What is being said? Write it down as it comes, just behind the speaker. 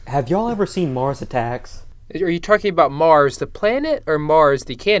Have y'all ever seen Mars Attacks? Are you talking about Mars, the planet, or Mars,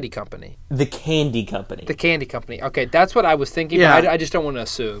 the candy company? The candy company. The candy company. Okay, that's what I was thinking, Yeah. but I just don't want to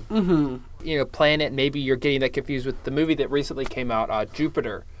assume. Mm-hmm. You know, planet, maybe you're getting that confused with the movie that recently came out,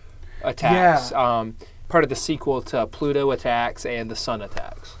 Jupiter Attacks. Yeah. Part of the sequel to Pluto Attacks and the Sun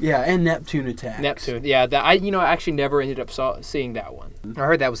Attacks. Yeah, and Neptune Attacks. Neptune. Yeah, I actually never ended up seeing that one. I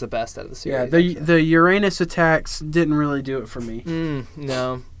heard that was the best out of the series. Yeah, the Uranus Attacks didn't really do it for me.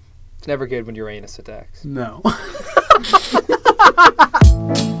 No. It's never good when Uranus attacks. No.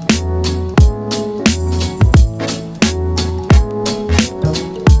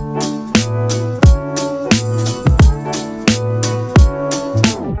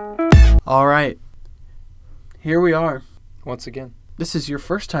 All right. Here we are. Once again. This is your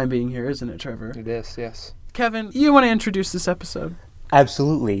first time being here, isn't it, Trevor? It is, yes. Kevin, you want to introduce this episode?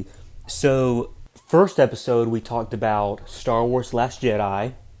 Absolutely. So, first episode, we talked about Star Wars Last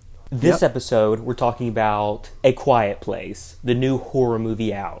Jedi. This episode, we're talking about A Quiet Place, the new horror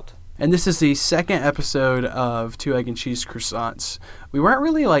movie out. And this is the second episode of Two Egg and Cheese Croissants. We weren't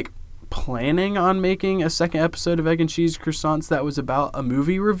really, planning on making a second episode of Egg and Cheese Croissants that was about a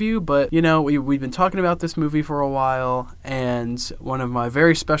movie review, but, we've been talking about this movie for a while, and one of my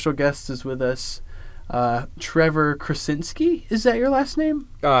very special guests is with us, Trevor Krasinski. Is that your last name?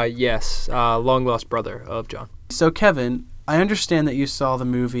 Yes. Long-lost brother of John. So, Kevin, I understand that you saw the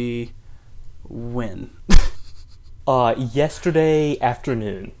movie when? Yesterday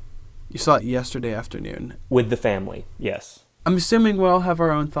afternoon. You saw it yesterday afternoon. With the family, yes. I'm assuming we all have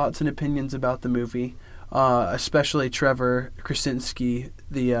our own thoughts and opinions about the movie, especially Trevor Krasinski,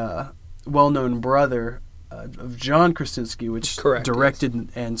 the well-known brother of John Krasinski, which directed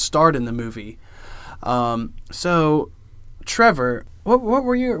and starred in the movie. So, Trevor, what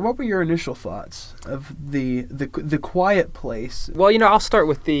were your initial thoughts of the Quiet Place? Well, I'll start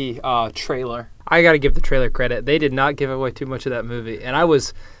with the trailer. I got to give the trailer credit. They did not give away too much of that movie, and I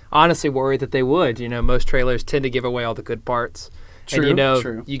was honestly worried that they would. Most trailers tend to give away all the good parts. True, and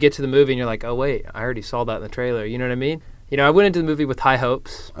true. You get to the movie and you're like, oh wait, I already saw that in the trailer. You know what I mean? I went into the movie with high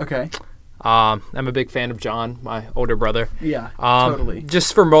hopes. Okay. I'm a big fan of John, my older brother. Yeah, totally.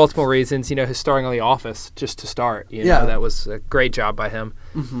 Just for multiple reasons. His starring on The Office, just to start. That was a great job by him.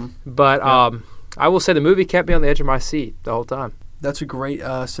 Mm-hmm. But I will say the movie kept me on the edge of my seat the whole time. That's a great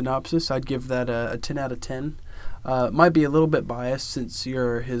synopsis. I'd give that a 10 out of 10. Might be a little bit biased since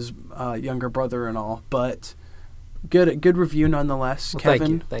you're his younger brother and all, but good review nonetheless. Well,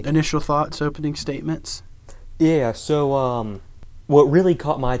 Kevin, thank you. Initial thoughts, opening statements? Yeah, so what really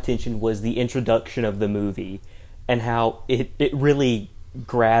caught my attention was the introduction of the movie and how it really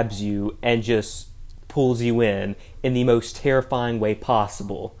grabs you and just pulls you in the most terrifying way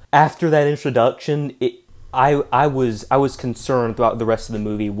possible. After that introduction, I was concerned throughout the rest of the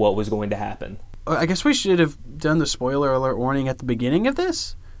movie what was going to happen. I guess we should have done the spoiler alert warning at the beginning of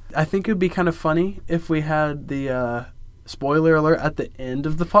this. I think it would be kind of funny if we had the spoiler alert at the end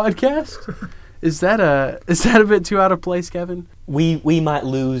of the podcast. Is that a bit too out of place, Kevin? We might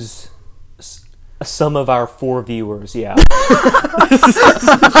lose some of our 4 viewers, yeah.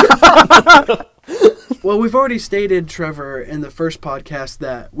 Well, we've already stated, Trevor, in the first podcast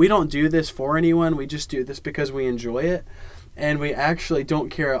that we don't do this for anyone. We just do this because we enjoy it. And we actually don't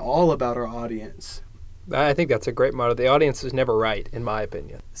care at all about our audience. I think that's a great motto. The audience is never right, in my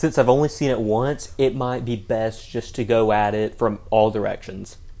opinion. Since I've only seen it once, it might be best just to go at it from all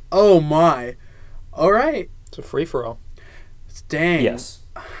directions. Oh, my. All right. It's a free-for-all. Dang. Yes.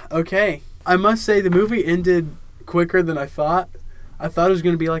 Okay. I must say the movie ended quicker than I thought. I thought it was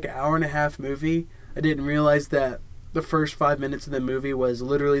going to be like an hour-and-a-half movie. I didn't realize that the first 5 minutes of the movie was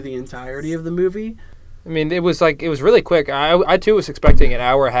literally the entirety of the movie. I mean, it was really quick. I too was expecting an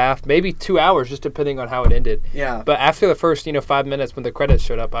hour and a half, maybe 2 hours, just depending on how it ended. Yeah. But after the first, 5 minutes when the credits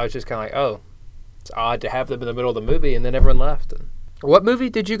showed up, I was just kind of like, oh, it's odd to have them in the middle of the movie, and then everyone left. What movie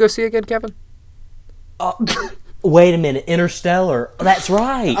did you go see again, Kevin? Wait a minute, Interstellar. That's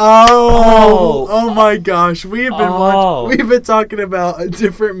right. Oh my gosh. We've been talking about a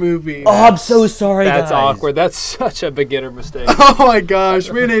different movie. Oh, I'm so sorry, That's guys. awkward. That's such a beginner mistake. Oh my gosh.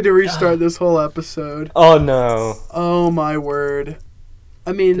 We need to restart this whole episode. Oh, no. Oh my word.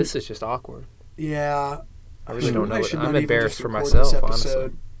 I mean, This is just awkward. yeah. I really don't know. I should I'm not even embarrassed just for record myself, this honestly.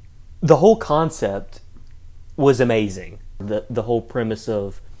 episode. The whole concept was amazing. The whole premise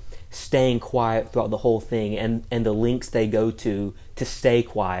of staying quiet throughout the whole thing and the links they go to stay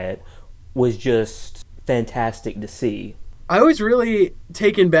quiet was just fantastic to see. I was really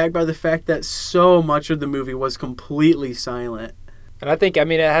taken back by the fact that so much of the movie was completely silent. And I think, I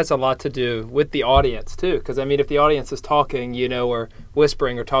mean, it has a lot to do with the audience, too. Because, I mean, if the audience is talking, you know, or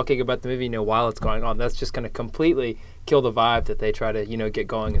whispering or talking about the movie, you know, while it's going on, that's just going to completely kill the vibe that they try to, you know, get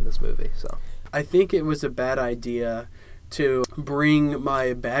going in this movie. So I think it was a bad idea to bring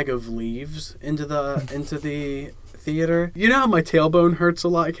my bag of leaves into the theater. You know how my tailbone hurts a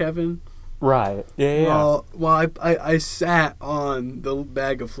lot, Kevin? Right. Yeah. Well, I sat on the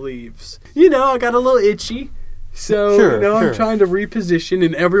bag of leaves. You know, I got a little itchy. So, sure. I'm trying to reposition,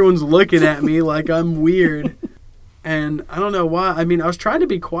 and everyone's looking at me like I'm weird. And I don't know why. I mean, I was trying to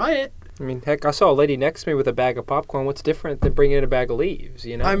be quiet. I mean, heck, I saw a lady next to me with a bag of popcorn. What's different than bringing in a bag of leaves,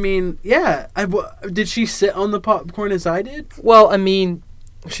 you know? I mean, yeah. Did she sit on the popcorn as I did? Well, I mean,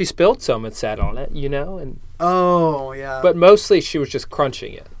 she spilled some and sat on it, you know? And oh, yeah. But mostly she was just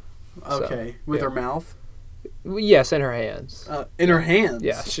crunching it. Okay. With her mouth? Yes, in her hands. In her hands?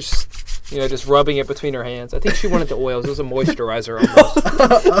 Yeah, she's just rubbing it between her hands. I think she wanted the oils. It was a moisturizer almost.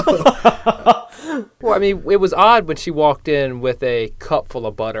 Well, I mean, it was odd when she walked in with a cup full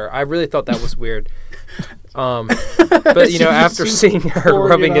of butter. I really thought that was weird. But, you know, after seeing her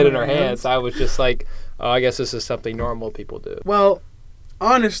rubbing it in her hands, I was just like, oh, I guess this is something normal people do. Well,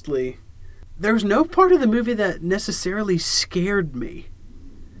 honestly, there was no part of the movie that necessarily scared me.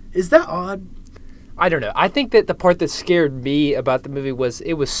 Is that odd? I don't know. I think that the part that scared me about the movie was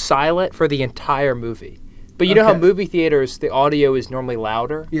it was silent for the entire movie. But you know how movie theaters, the audio is normally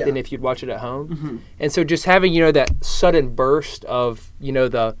louder than if you'd watch it at home? Mm-hmm. And so just having, you know, that sudden burst of, you know,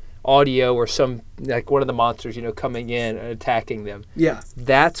 the audio or some, like one of the monsters, you know, coming in and attacking them. Yeah.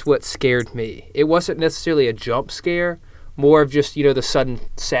 That's what scared me. It wasn't necessarily a jump scare, more of just, you know, the sudden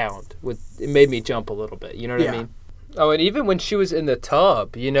sound. It made me jump a little bit. You know what I mean? Oh, and even when she was in the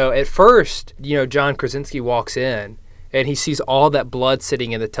tub, you know, at first, you know, John Krasinski walks in and he sees all that blood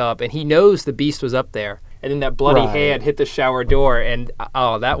sitting in the tub and he knows the beast was up there. And then that bloody hand hit the shower door and,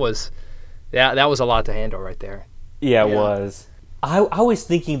 that was a lot to handle right there. Yeah, it was. I was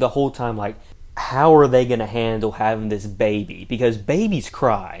thinking the whole time, like, how are they going to handle having this baby? Because babies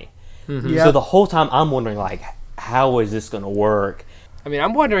cry. Mm-hmm. Yeah. So the whole time I'm wondering, like, how is this going to work? I mean,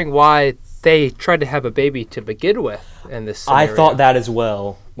 I'm wondering why they tried to have a baby to begin with in this scenario. I thought that as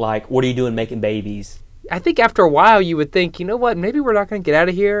well. Like, what are you doing making babies? I think after a while you would think, you know what, maybe we're not going to get out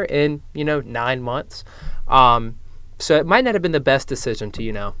of here in, 9 months. So it might not have been the best decision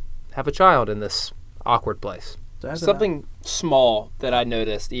to, have a child in this awkward place. Something small that I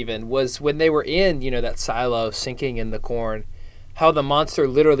noticed even was when they were in, that silo sinking in the corn, how the monster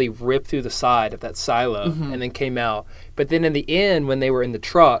literally ripped through the side of that silo and then came out. But then in the end, when they were in the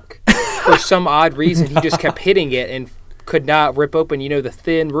truck, for some odd reason, he just kept hitting it and could not rip open, the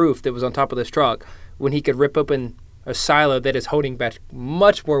thin roof that was on top of this truck, when he could rip open a silo that is holding back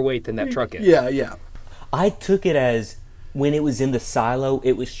much more weight than that truck is. Yeah. I took it as when it was in the silo,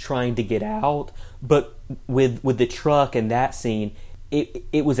 it was trying to get out, but with the truck and that scene,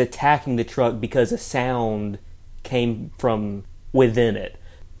 it was attacking the truck because a sound came from within it.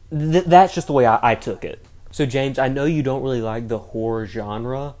 That's just the way I took it. So James, I know you don't really like the horror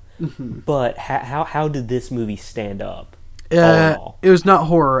genre, but how did this movie stand up? It was not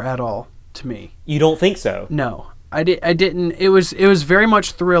horror at all to me. You don't think so? No, I didn't. It was very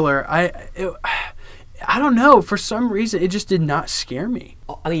much thriller. I don't know. For some reason, it just did not scare me.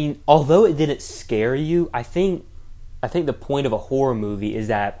 I mean, although it didn't scare you, I think the point of a horror movie is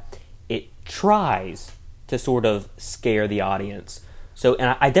that it tries to sort of scare the audience. So,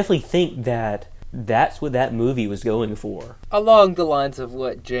 and I definitely think that's what that movie was going for. Along the lines of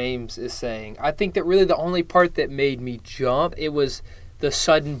what James is saying, I think that really the only part that made me jump, it was the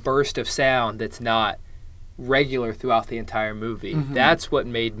sudden burst of sound that's not regular throughout the entire movie. That's what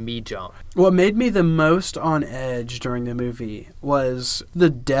made me jump. What made me the most on edge during the movie was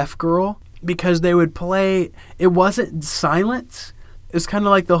the deaf girl, because they would play, it wasn't silence. It's kind of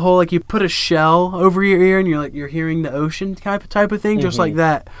like the whole, like, you put a shell over your ear and you're hearing the ocean type of thing, just like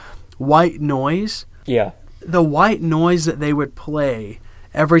that white noise. Yeah. The white noise that they would play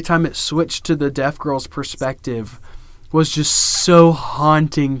every time it switched to the deaf girl's perspective was just so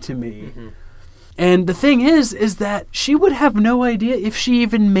haunting to me. And the thing is that she would have no idea if she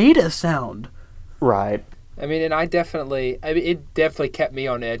even made a sound. Right. I mean, and it definitely kept me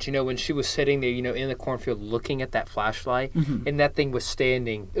on edge. When she was sitting there, in the cornfield looking at that flashlight, and that thing was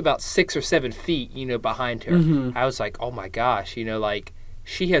standing about 6 or 7 feet, behind her. I was like, oh my gosh, like,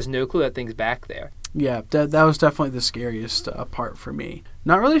 she has no clue that thing's back there. Yeah, that was definitely the scariest part for me.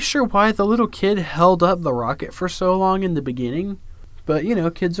 Not really sure why the little kid held up the rocket for so long in the beginning. But,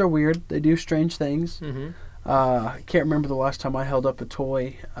 kids are weird. They do strange things. I can't remember the last time I held up a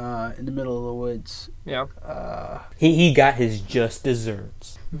toy in the middle of the woods. Yeah. He got his just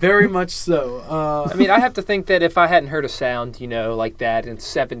desserts. Very much so. I mean, I have to think that if I hadn't heard a sound, like that in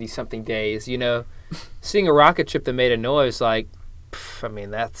 70-something days, seeing a rocket ship that made a noise, like, I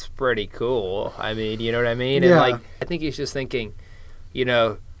mean, that's pretty cool. I mean, you know what I mean? Yeah. And, I think he's just thinking,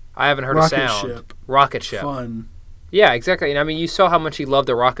 I haven't heard rocket a sound. Ship. Rocket ship. Fun. Yeah, exactly. And, I mean, you saw how much he loved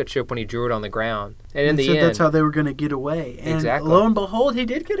the rocket ship when he drew it on the ground. And in the end... that's how they were going to get away. And exactly. Lo and behold, he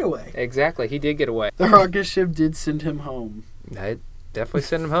did get away. Exactly. He did get away. The rocket ship did send him home. I definitely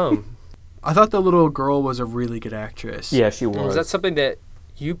sent him home. I thought the little girl was a really good actress. Yeah, she was. Was that something that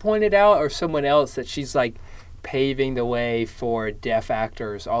you pointed out or someone else, that she's, paving the way for deaf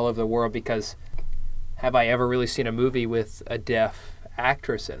actors all over the world? Because have I ever really seen a movie with a deaf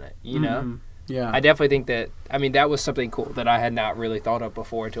actress in it, know? Yeah. I definitely think that, that was something cool that I had not really thought of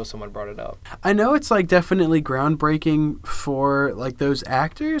before until someone brought it up. I know it's definitely groundbreaking for those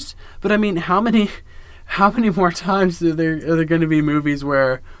actors, but I mean, how many more times are there going to be movies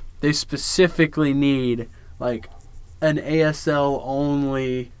where they specifically need an ASL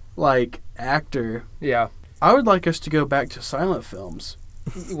only actor? Yeah. I would like us to go back to silent films.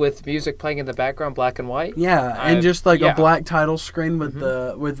 With music playing in the background, black and white? Yeah, and just a black title screen with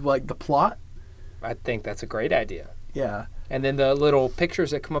the plot. I think that's a great idea. Yeah. And then the little pictures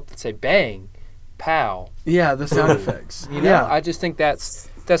that come up that say bang, pow. Yeah, the sound effects. Yeah. I just think that's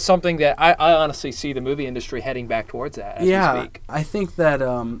something that I honestly see the movie industry heading back towards that as we speak. I think that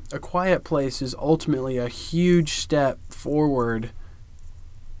A Quiet Place is ultimately a huge step forward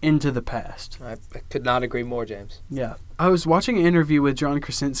into the past. I could not agree more, James. Yeah. I was watching an interview with John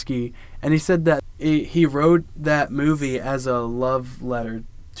Krasinski, and he said that he wrote that movie as a love letter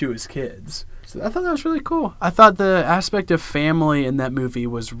to his kids. So I thought that was really cool. I thought the aspect of family in that movie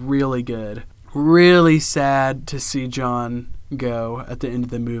was really good. Really sad to see John go at the end of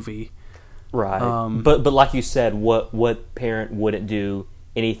the movie. Right. But like you said, what parent wouldn't do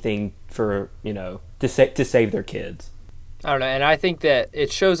anything for, to save their kids? I don't know, and I think that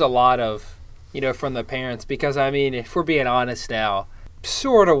it shows a lot of, from the parents, because, I mean, if we're being honest now,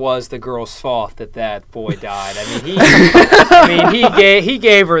 sort of was the girl's fault that boy died. I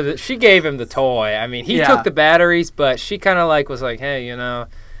mean, she gave him the toy. I mean, he took the batteries, but she kind of was like, hey,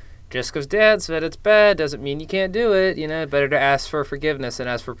 just because Dad said it's bad doesn't mean you can't do it. Better to ask for forgiveness and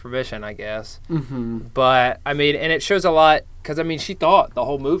ask for permission, I guess. Mm-hmm. But, I mean, and it shows a lot, because, I mean, she thought the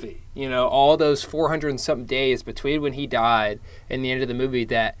whole movie, all those 400 and something days between when he died and the end of the movie,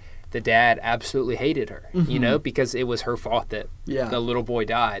 that the dad absolutely hated her, because it was her fault that the little boy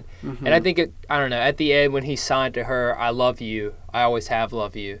died. Mm-hmm. And I think I don't know, at the end when he signed to her, I love you, I always have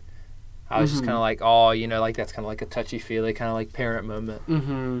loved you, I was just kind of that's kind of a touchy-feely kind of parent moment.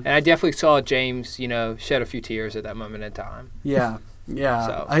 Mm-hmm. And I definitely saw James, shed a few tears at that moment in time. Yeah, yeah.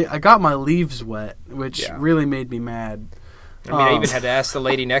 So. I got my leaves wet, which really made me mad. I mean, I even had to ask the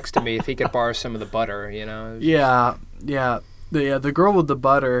lady next to me if he could borrow some of the butter, Yeah. The girl with the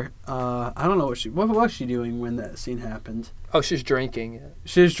butter, I don't know what was she doing when that scene happened? Oh, she's drinking it.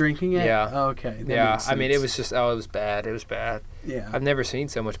 She was drinking it? Yeah. Oh, okay. I mean, it was just, it was bad. It was bad. Yeah. I've never seen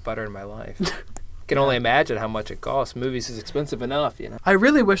so much butter in my life. Can only imagine how much it costs. Movies is expensive enough, I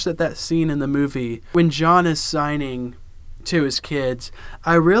really wish that scene in the movie, when John is signing to his kids,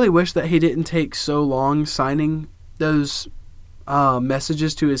 I really wish that he didn't take so long signing those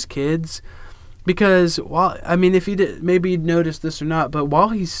messages to his kids. Because if you did, maybe you'd notice this or not, but while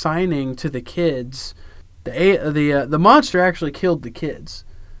he's signing to the kids, the monster actually killed the kids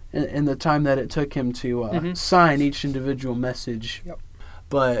in the time that it took him to sign each individual message. Yep.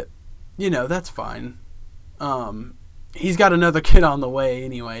 But that's fine. He's got another kid on the way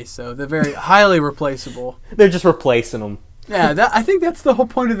anyway, so they're very highly replaceable. They're just replacing them. Yeah, I think that's the whole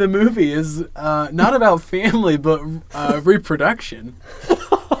point of the movie is not about family, but reproduction.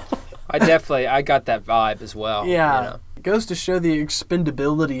 I got that vibe as well. Yeah. It goes to show the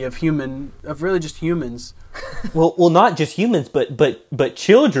expendability of really just humans. Well, not just humans, but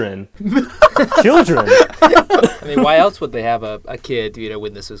children. Children. I mean, why else would they have a kid,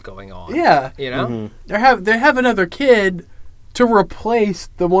 when this is going on? Yeah. Mm-hmm. They have another kid to replace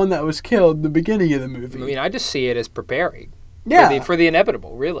the one that was killed in the beginning of the movie. I mean, I just see it as preparing. Yeah. For the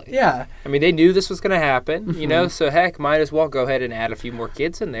inevitable, really. Yeah. I mean, they knew this was going to happen, so heck, might as well go ahead and add a few more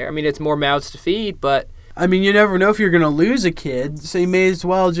kids in there. I mean, it's more mouths to feed, but... I mean, you never know if you're going to lose a kid, so you may as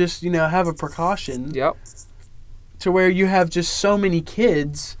well just, have a precaution. Yep. To where you have just so many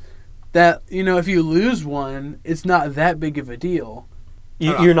kids that, if you lose one, it's not that big of a deal.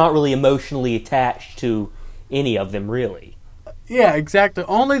 You're not really emotionally attached to any of them, really. Yeah, exactly.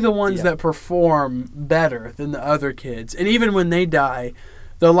 Only the ones that perform better than the other kids. And even when they die,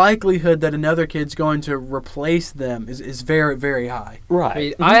 the likelihood that another kid's going to replace them is very, very high. Right. I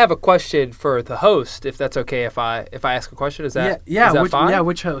mean, I have a question for the host, if that's okay if I ask a question. Is that fine? Yeah,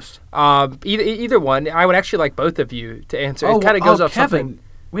 which host? Either one. I would actually like both of you to answer. It kind of goes off Kevin,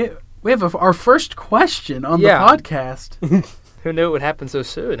 something. We have our first question on the podcast. Who knew it would happen so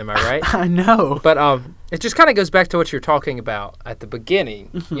soon? Am I right? I know. But it just kind of goes back to what you're talking about at the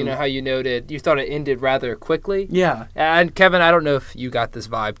beginning. Mm-hmm. You know how you noted you thought it ended rather quickly. Yeah. And Kevin, I don't know if you got this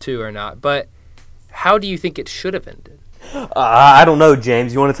vibe too or not, but how do you think it should have ended? I don't know,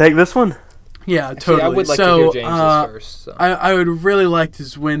 James. You want to take this one? Yeah, Actually, totally. I would like to hear James's first. So. I would really like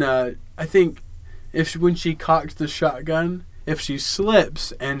to when I think when she cocks the shotgun, if she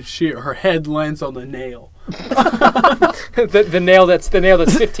slips and her head lands on the nail. the nail that's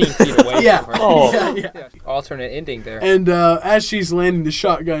 15 feet away yeah. from her. Oh. Yeah. Alternate ending there. And as she's landing, the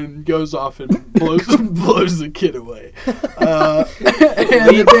shotgun goes off and blows the kid away. And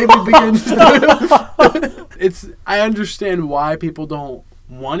the baby begins. I understand why people don't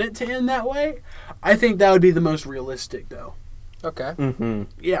want it to end that way. I think that would be the most realistic, though. Okay. Mm-hmm.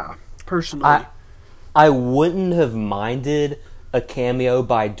 Yeah, personally. I wouldn't have minded a cameo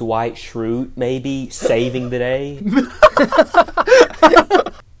by Dwight Schrute, maybe, saving the day.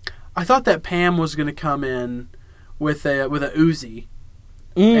 I thought that Pam was going to come in with a Uzi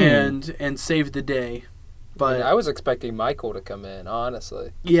and save the day. But I was expecting Michael to come in,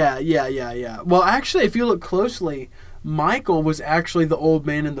 honestly. Yeah. Well, actually, if you look closely, Michael was actually the old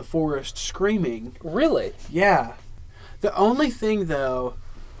man in the forest screaming. Really? Yeah. The only thing, though,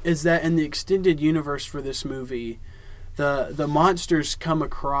 is that in the extended universe for this movie, the monsters come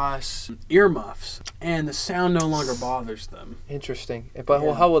across earmuffs, and the sound no longer bothers them. Interesting. But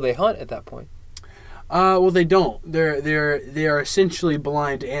well, how will they hunt at that point? Well, they don't. They are essentially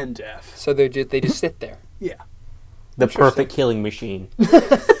blind and deaf. So they just sit there. Yeah. The perfect killing machine.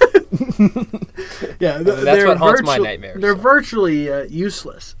 Yeah, that's what haunts my nightmares. They're virtually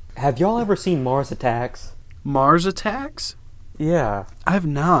useless. Have y'all ever seen Mars Attacks? Mars Attacks? Yeah. I have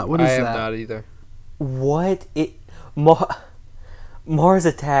not. What is that? I have not either. What? Mars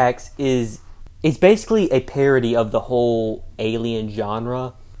Attacks it's basically a parody of the whole alien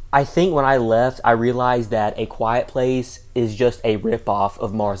genre. I think when I left, I realized that A Quiet Place is just a ripoff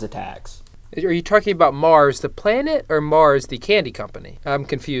of Mars Attacks. Are you talking about Mars, the planet, or Mars, the candy company? I'm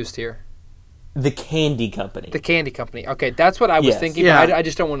confused here. The candy company. The candy company. Okay, that's what I was thinking. Yeah. But I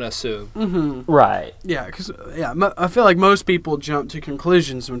just don't want to assume. Mm-hmm. Right. Yeah, because I feel like most people jump to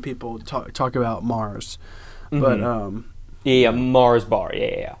conclusions when people talk about Mars. Mm-hmm. But yeah, Mars bar.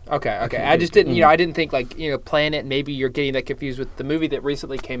 Yeah. Okay. I just didn't. I didn't think planet. Maybe you're getting that confused with the movie that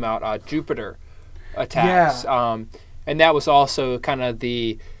recently came out, Jupiter Attacks. Yeah. And that was also kind of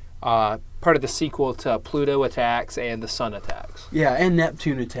the part of the sequel to Pluto Attacks and the Sun Attacks. Yeah, and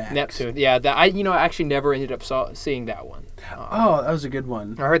Neptune Attacks. Neptune. Yeah. I actually never ended up seeing that one. That was a good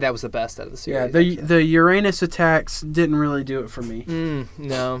one. I heard that was the best out of the series. Yeah, the Uranus Attacks didn't really do it for me.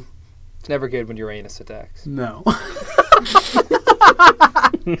 No. It's never good when Uranus attacks. No.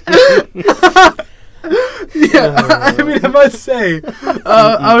 Yeah, I mean, I must say,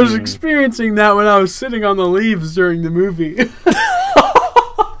 I was experiencing that when I was sitting on the leaves during the movie.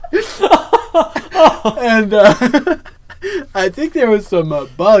 And I think there was some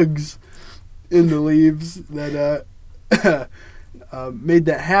bugs in the leaves that made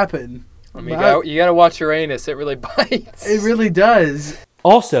that happen. I mean, you got to watch Uranus. It really bites. It really does.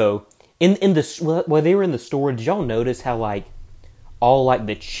 Also, while they were in the store, did y'all notice how all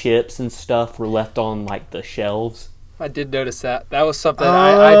the chips and stuff were left on the shelves? I did notice that. That was something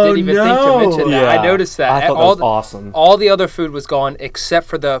I didn't even think to mention. That. Yeah, I noticed that. I thought that was awesome. All the other food was gone except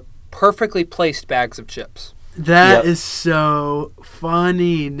for the perfectly placed bags of chips. That is so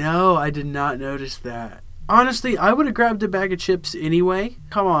funny. No, I did not notice that. Honestly, I would have grabbed a bag of chips anyway.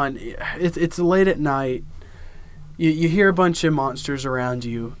 Come on, it's late at night. You hear a bunch of monsters around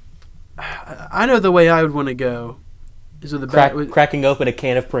you. I know the way I would want to go is with a bag. Cracking open a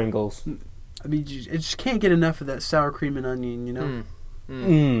can of Pringles. I mean, you just can't get enough of that sour cream and onion, you know?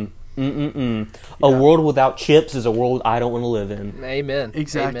 A world without chips is a world I don't want to live in. Amen.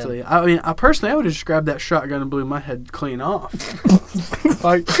 Exactly. Amen. I mean, personally, I would have just grabbed that shotgun and blew my head clean off. if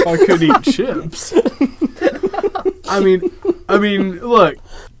I could eat chips. I mean, look,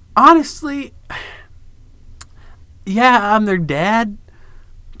 honestly, yeah, I'm their dad,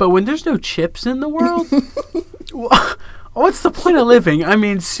 but when there's no chips in the world, what's the point of living? I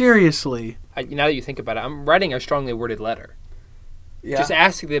mean, seriously. Now that you think about it, I'm writing a strongly worded letter. Yeah. Just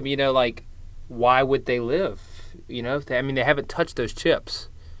asking them, why would they live You know, they haven't touched those chips.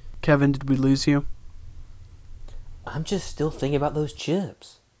 Kevin, did we lose you? I'm just still thinking about those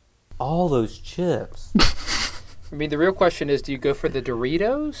chips. All those chips. I mean, the real question is, do you go for the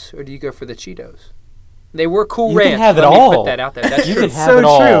Doritos or do you go for the Cheetos? They were Cool Ranch. You can have it Let all. me put that out there. That's you true. can have it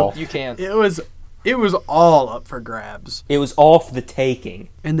all. You can. It was all up for grabs. It was all for the taking.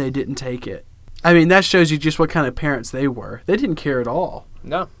 And they didn't take it. I mean, that shows you just what kind of parents they were. They didn't care at all.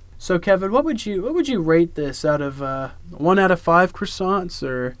 No. So, Kevin, what would you rate this out of 1 out of 5 croissants,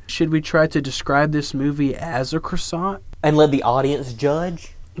 or should we try to describe this movie as a croissant? And let the audience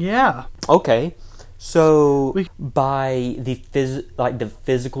judge? Yeah. Okay. So, by the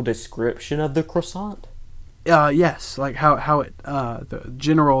physical description of the croissant? Yes, like how it, the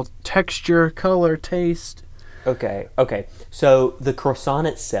general texture, color, taste. Okay. So, the croissant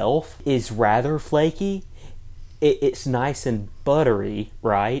itself is rather flaky. It's nice and buttery,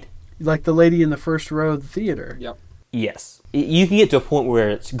 right? Like the lady in the first row of the theater. Yep. Yes. You can get to a point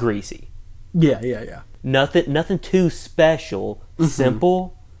where it's greasy. Yeah. Nothing too special. Mm-hmm.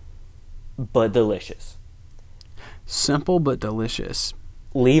 Simple, but delicious. Simple but delicious.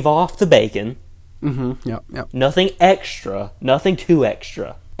 Leave off the bacon. Mm-hmm. Yep. Nothing extra. Nothing too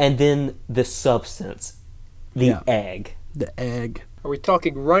extra. And then the substance. The egg. The egg. Are we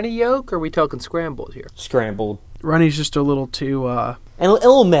talking runny yolk or are we talking scrambled here? Scrambled. Runny's just a little too... And a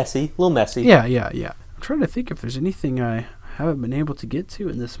little messy. Yeah. I'm trying to think if there's anything I haven't been able to get to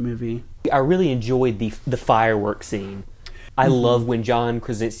in this movie. I really enjoyed the fireworks scene. I love when John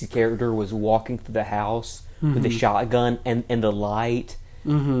Krasinski's character was walking through the house with the shotgun and the light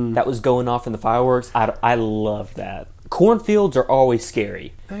that was going off in the fireworks. I love that. Cornfields are always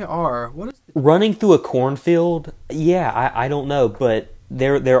scary. They are. What is running through a cornfield? Yeah, I don't know, but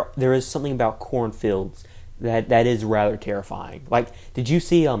there is something about cornfields that is rather terrifying. Like, did you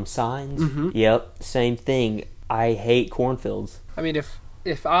see Signs? Mm-hmm. Yep, same thing. I hate cornfields. I mean,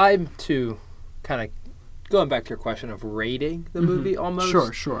 if I'm to kind of going back to your question of rating the movie, almost.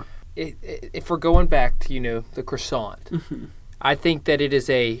 Sure. If we're going back to the croissant, I think that it is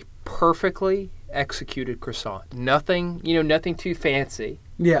a perfectly executed croissant. Nothing too fancy.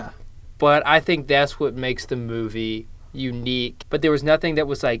 Yeah. But I think that's what makes the movie unique. But there was nothing that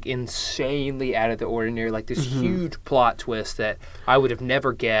was like insanely out of the ordinary, like this huge plot twist that I would have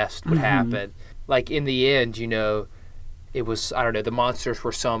never guessed would happen. Like in the end, it was, I don't know, the monsters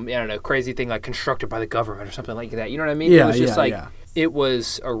were some, I don't know, crazy thing like constructed by the government or something like that. You know what I mean? Yeah, it was just it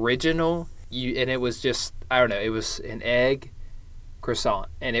was original. And it was just, I don't know, it was an egg croissant,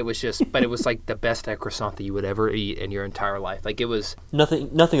 and it was just, but it was like the best egg croissant that you would ever eat in your entire life. Like it was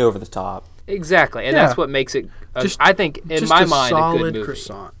nothing over the top. Exactly, and that's what makes it. I think, in my mind, a good movie.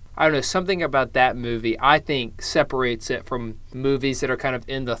 Croissant. I don't know, something about that movie I think separates it from movies that are kind of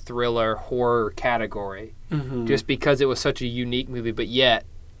in the thriller horror category, just because it was such a unique movie, but yet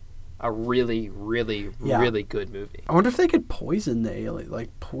a really, really, really good movie. I wonder if they could poison the alien, like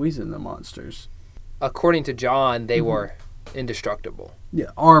poison the monsters. According to John, they were indestructible. Yeah,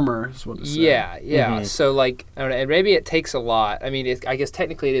 armor is what it said. Yeah. So, like, I don't know, and maybe it takes a lot. I mean, I guess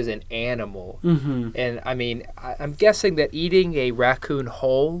technically it is an animal. And, I mean, I'm guessing that eating a raccoon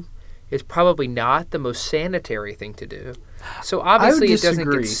whole is probably not the most sanitary thing to do. So, obviously, it doesn't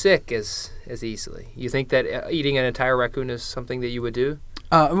get sick as easily. You think that eating an entire raccoon is something that you would do?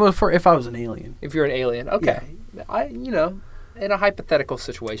 Well, if I was an alien. If you're an alien, okay. Yeah. In a hypothetical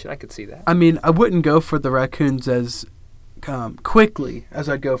situation, I could see that. I mean, I wouldn't go for the raccoons as quickly as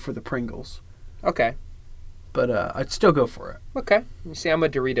I'd go for the Pringles. Okay. But I'd still go for it. Okay. You see, I'm a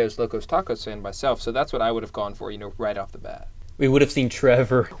Doritos Locos Tacos fan myself, so that's what I would have gone for, right off the bat. We would have seen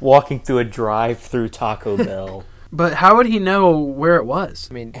Trevor walking through a drive-through Taco Bell. But how would he know where it was?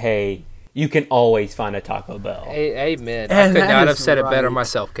 I mean, hey, you can always find a Taco Bell. Amen. I could not have said it better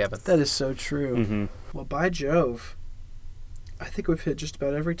myself, Kevin. That is so true. Well, by Jove, I think we've hit just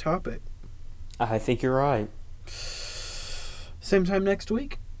about every topic. I think you're right. Same time next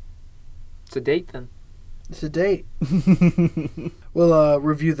week. It's a date, then. It's a date. We'll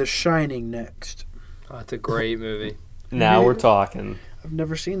review The Shining next. Oh, it's a great movie. Now we're talking. I've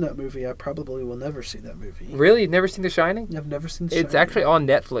never seen that movie. I probably will never see that movie. Really? You've never seen The Shining? I've never seen The Shining. It's actually on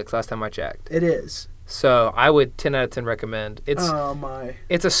Netflix last time I checked. It is. So I would 10 out of 10 recommend. It's my.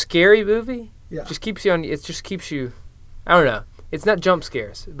 It's a scary movie. Yeah. It just keeps you, I don't know. It's not jump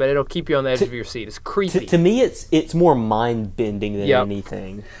scares, but it'll keep you on the edge of your seat. It's creepy. To me, it's more mind-bending than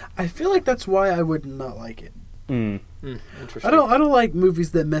anything. I feel like that's why I would not like it. Interesting. I don't like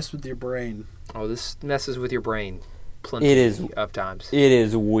movies that mess with your brain. Oh, this messes with your brain plenty of times. It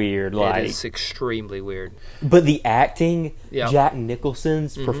is weird. It is extremely weird. But the acting, Jack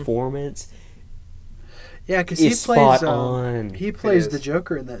Nicholson's performance. Yeah, because is spot on. He plays the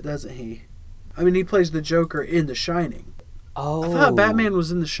Joker in that, doesn't he? I mean, he plays the Joker in The Shining. Oh. I thought Batman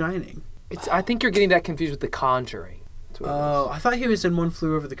was in The Shining. I think you're getting that confused with The Conjuring. Oh, I thought he was in One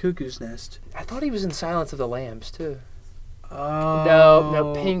Flew Over the Cuckoo's Nest. I thought he was in Silence of the Lambs, too. Oh.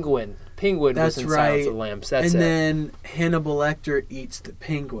 No, Penguin. Penguin was in Silence of the Lambs. That's and it. then Hannibal Lecter eats the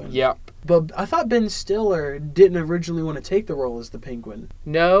penguin. Yep. But I thought Ben Stiller didn't originally want to take the role as the penguin.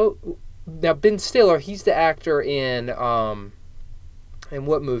 No. Now, Ben Stiller, he's the actor in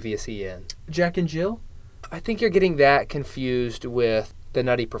what movie is he in? Jack and Jill? I think you're getting that confused with The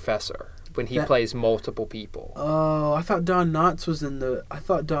Nutty Professor when he plays multiple people. Oh, I thought Don Knotts was in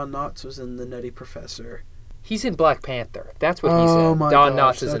The Nutty Professor. He's in Black Panther. That's what he's in. Don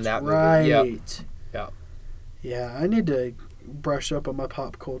Knotts is in that movie. Right. Yep. Yeah, I need to brush up on my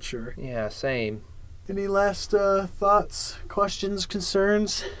pop culture. Yeah, same. Any last thoughts, questions,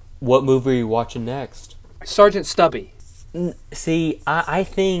 concerns? What movie are you watching next? Sergeant Stubby. See, I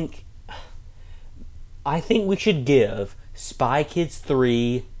think we should give Spy Kids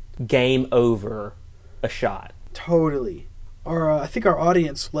 3 Game Over a shot. Totally. I think our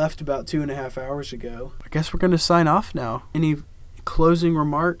audience left about 2.5 hours ago. I guess we're going to sign off now. Any closing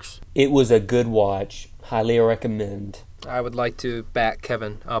remarks? It was a good watch. Highly recommend. I would like to back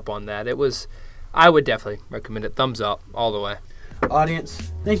Kevin up on that. I would definitely recommend it. Thumbs up all the way.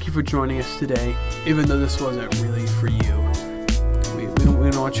 Audience, thank you for joining us today. Even though this wasn't really for you, we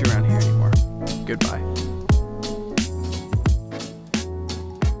don't want you around here anymore. Goodbye.